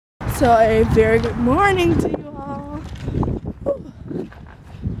So a very good morning to you all. Whew.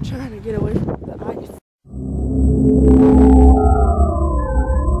 I'm trying to get away from the ice.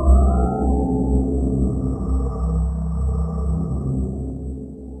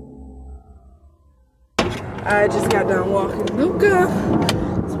 I just got done walking Luca.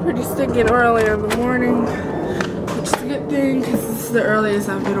 It's pretty stinking early in the morning, which is a good thing because this is the earliest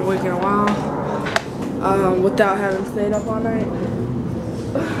I've been awake in a while without having stayed up all night.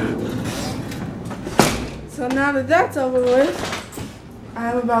 So now that that's over with,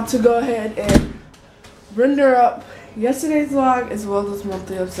 I'm about to go ahead and render up yesterday's vlog as well as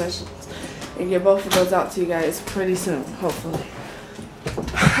monthly obsessions and get both of those out to you guys pretty soon, hopefully.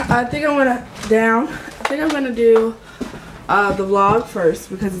 I think I'm gonna do the vlog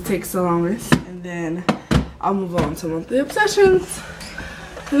first because it takes the longest, and then I'll move on to monthly obsessions,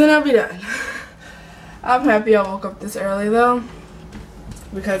 and then I'll be done. I'm happy I woke up this early though,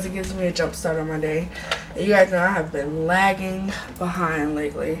 because it gives me a jump start on my day. And you guys know I have been lagging behind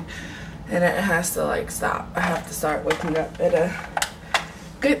lately, and it has to like stop. I have to start waking up at a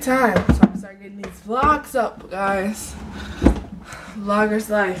good time, so I'm start getting these vlogs up, guys. Vlogger's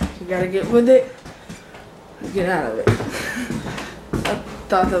life. You gotta get with it, get out of it. I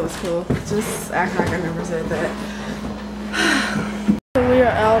thought that was cool. Just act like I never said that. So we are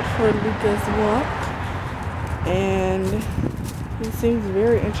out for Luca's walk, and he seems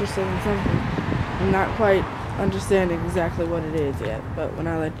very interested in something. I'm not quite understanding exactly what it is yet, but when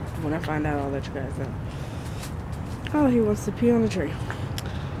I find out, I'll let you guys know. Oh, he wants to pee on the tree.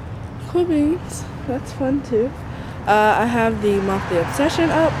 Cool beans. That's fun too. I have the monthly obsession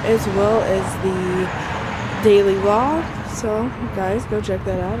up as well as the daily vlog, so guys, go check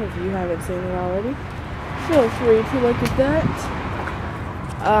that out if you haven't seen it already. Feel free to look at that.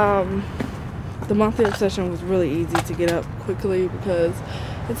 The monthly obsession was really easy to get up quickly because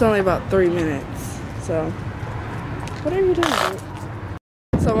it's only about 3 minutes. So what are you doing?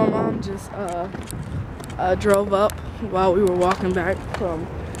 So my mom just drove up while we were walking back from,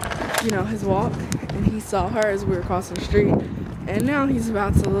 you know, his walk, and he saw her as we were crossing the street, and now he's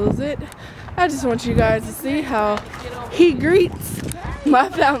about to lose it. I just want you guys to see how he greets my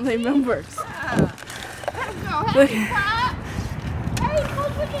family members. Look. Hey,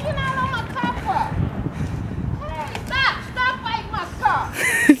 what you getting out on my car for? Hey, stop fighting my car.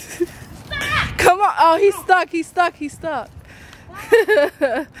 Stop. Come on. Oh, he's stuck.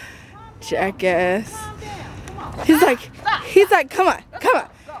 Jackass. He's like, come on.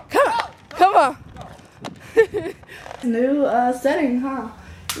 New setting, huh?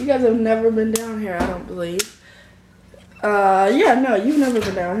 You guys have never been down here, I don't believe. Yeah, no, you've never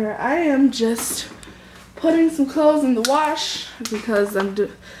been down here. I am just putting some clothes in the wash because I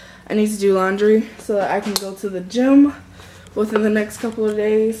need to do laundry so that I can go to the gym within the next couple of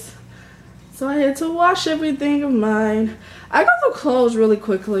days. So I had to wash everything of mine. I got the clothes really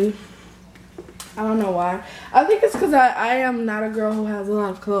quickly. I don't know why. I think it's because I am not a girl who has a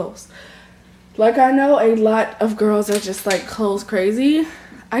lot of clothes. Like, I know a lot of girls are just like clothes crazy.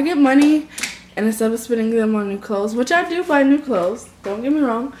 I get money, and instead of spending them on new clothes, which I do buy new clothes, don't get me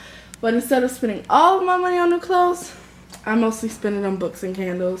wrong, but instead of spending all of my money on new clothes, I mostly spend it on books and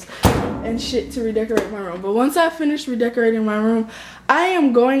candles and shit to redecorate my room. But once I finish redecorating my room, I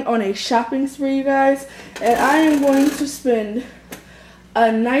am going on a shopping spree, you guys, and I am going to spend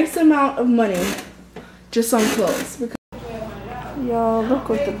a nice amount of money just on clothes. Because y'all, look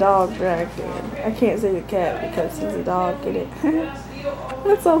what the dog dragged in. I can't say the cat because he's a dog, get it?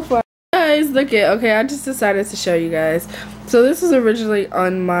 That's so funny. Guys, look at, okay, I just decided to show you guys. So this was originally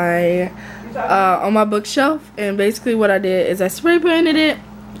on my bookshelf, and basically what I did is I spray painted it,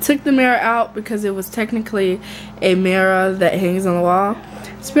 took the mirror out because it was technically a mirror that hangs on the wall.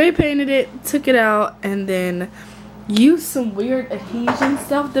 Spray painted it, took it out, and then used some weird adhesion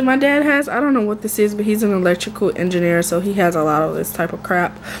stuff that my dad has. I don't know what this is, but he's an electrical engineer, so he has a lot of this type of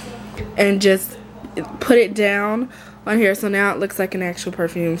crap, and just put it down on here, so now it looks like an actual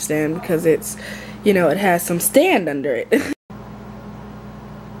perfume stand because it's, you know, it has some stand under it.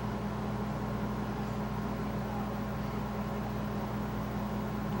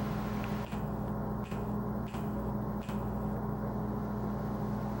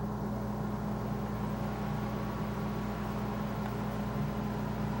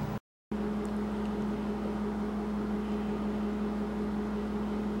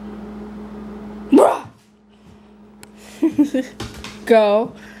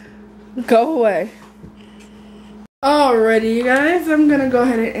 Go away. Alrighty, you guys, I'm gonna go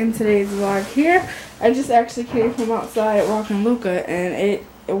ahead and end today's vlog here. I just actually came from outside walking Luca, and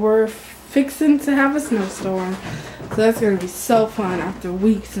we're fixing to have a snowstorm. So that's going to be so fun after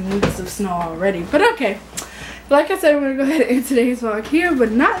weeks and weeks of snow already. But okay, like I said, I'm going to go ahead and end today's vlog here,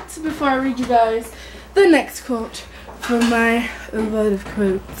 but not before I read you guys the next quote from my load of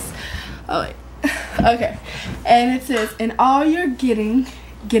quotes. Oh wait. Okay. And it says, "In all you're getting,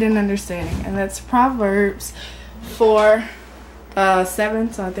 get an understanding." And that's Proverbs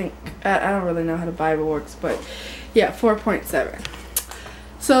 4:7. So I think, I don't really know how the Bible works, but yeah, 4.7.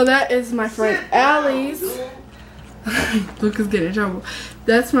 So that is my friend Allie's. Luca's getting in trouble.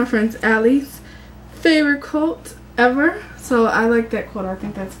 That's my friend Allie's favorite quote ever. So I like that quote. I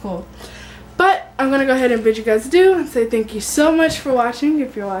think that's cool. But I'm going to go ahead and bid you guys adieu and say thank you so much for watching.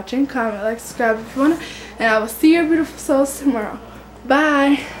 If you're watching, comment, like, subscribe if you want to. And I will see your beautiful souls tomorrow.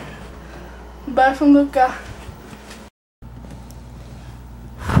 Bye. Bye from Luca.